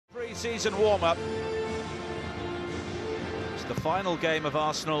Pre-season warm-up. It's the final game of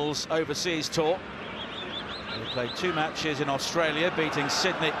Arsenal's overseas tour. They played 2 matches in Australia, beating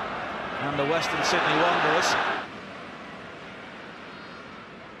Sydney and the Western Sydney Wanderers.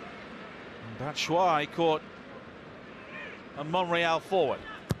 And Batshuayi caught a Monreal forward.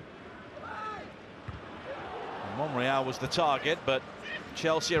 And Monreal was the target, but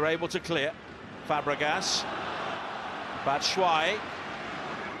Chelsea are able to clear. Fabregas, Batshuayi.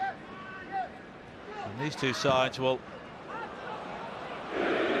 And these two sides will...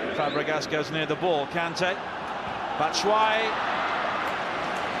 Fabregas goes near the ball. Kante, Batshuayi.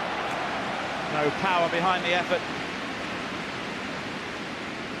 No power behind the effort.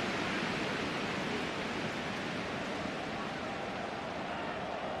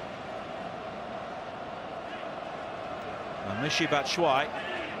 And Michy Batshuayi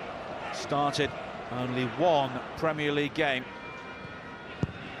started only 1 Premier League game.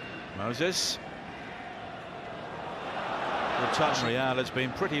 Moses. Good touch. Real has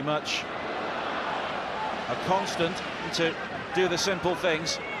been pretty much a constant to do the simple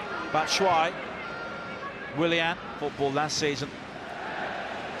things. Batshuayi, Willian, football last season,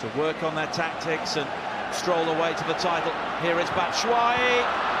 to work on their tactics and stroll away to the title. Here is Batshuayi.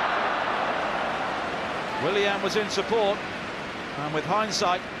 Willian was in support, and with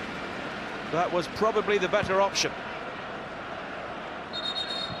hindsight, that was probably the better option.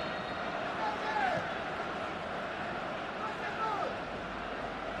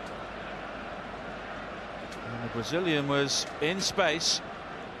 And the Brazilian was in space.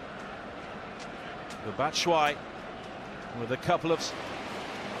 The Batshuayi with a couple of...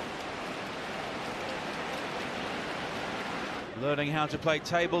 learning how to play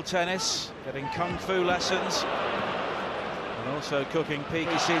table tennis, getting kung fu lessons, and also cooking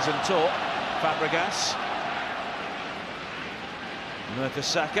peaky season tour. Fabregas.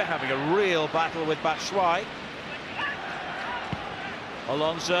 Mertesacker having a real battle with Batshuayi.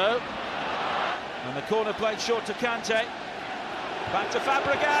 Alonso. And the corner played short to Kante. Back to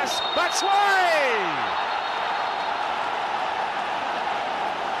Fabregas. Batshuayi!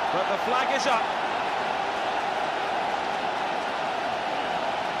 But the flag is up.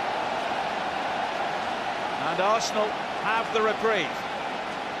 And Arsenal have the reprieve.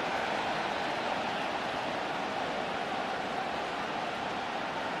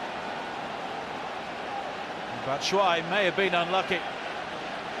 Batshuayi may have been unlucky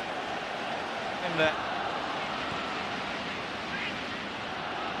in there.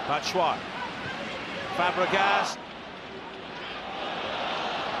 Batshuayi, Fabregas.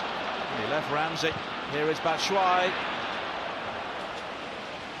 He left Ramsey. Here is Batshuayi.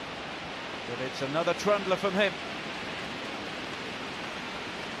 But it's another trundler from him.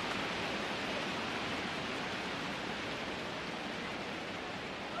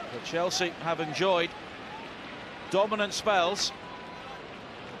 But Chelsea have enjoyed dominant spells.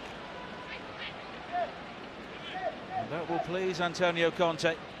 And that will please Antonio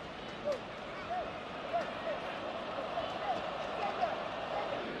Conte.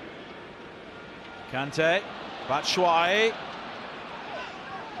 Kante, Batshuayi.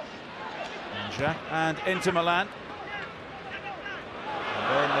 And Inter Milan. And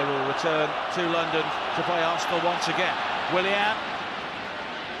then they will return to London to play Arsenal once again. Willian.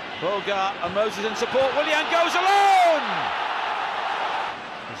 Bogart and Moses in support. Willian goes alone!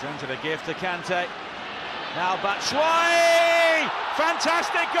 Presented a gift to Kante. Now Batshuayi!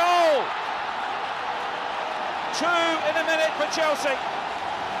 Fantastic goal! 2 in a minute for Chelsea.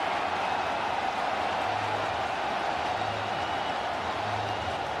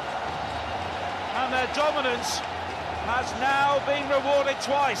 And their dominance has now been rewarded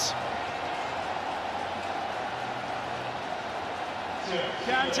twice.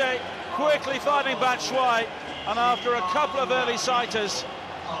 Kante quickly finding Batshuayi, and after a couple of early sighters,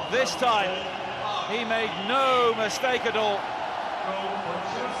 this time he made no mistake at all.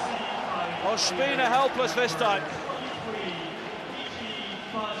 Ospina helpless this time.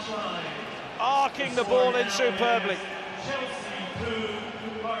 Arcing the ball in superbly.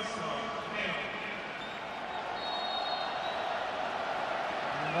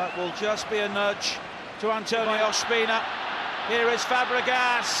 And that will just be a nudge to Antonio Ospina. Here is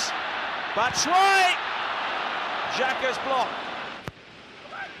Fabregas. Batshuayi. Xhaka's block.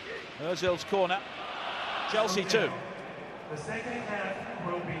 Ozil's corner. Chelsea 2. The second half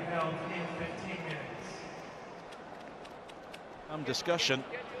will be held in 15 minutes. Some discussion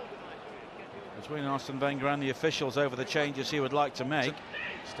between Arsene Wenger and the officials over the changes he would like to make.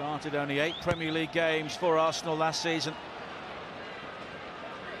 Started only 8 Premier League games for Arsenal last season.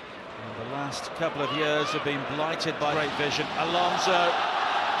 And the last couple of years have been blighted by great vision. Alonso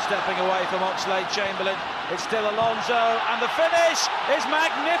stepping away from Oxlade-Chamberlain. It's still Alonso, and the finish is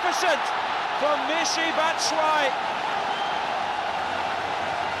magnificent from Michy Batshuayi.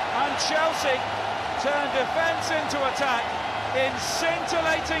 And Chelsea turn defence into attack in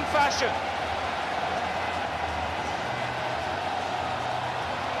scintillating fashion.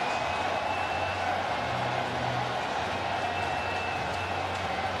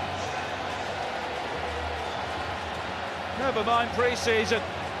 Never mind pre-season.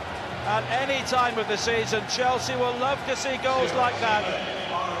 At any time of the season, Chelsea will love to see goals like that.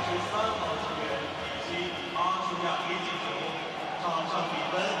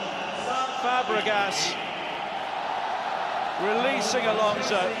 Fabregas releasing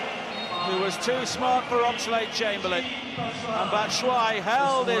Alonso, who was too smart for Oxlade-Chamberlain, and Batshuayi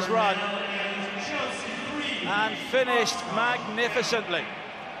held his run and finished magnificently.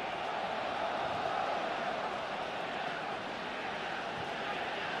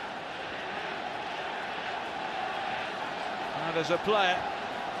 And as a player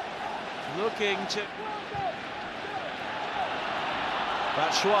looking to...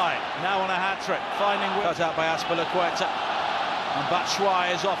 Batshuayi now on a hat-trick, finding cut out by Azpilicueta, and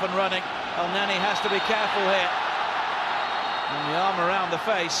Batshuayi is off and running. El Neni has to be careful here. And the arm around the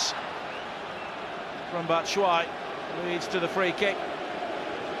face from Batshuayi leads to the free kick.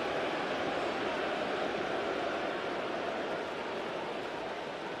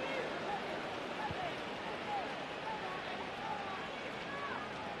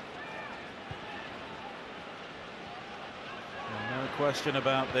 No question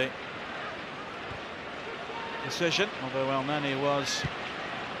about the decision, although El Neni was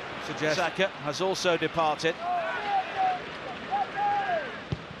suggested. Saka has also departed.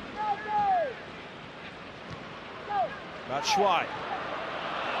 Batshuayi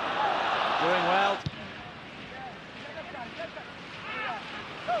doing well.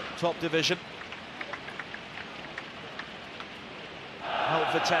 Top division.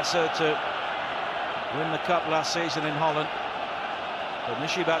 Helped Vitesse to win the cup last season in Holland. But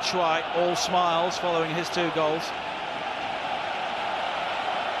Michy Batshuayi all smiles following his 2 goals.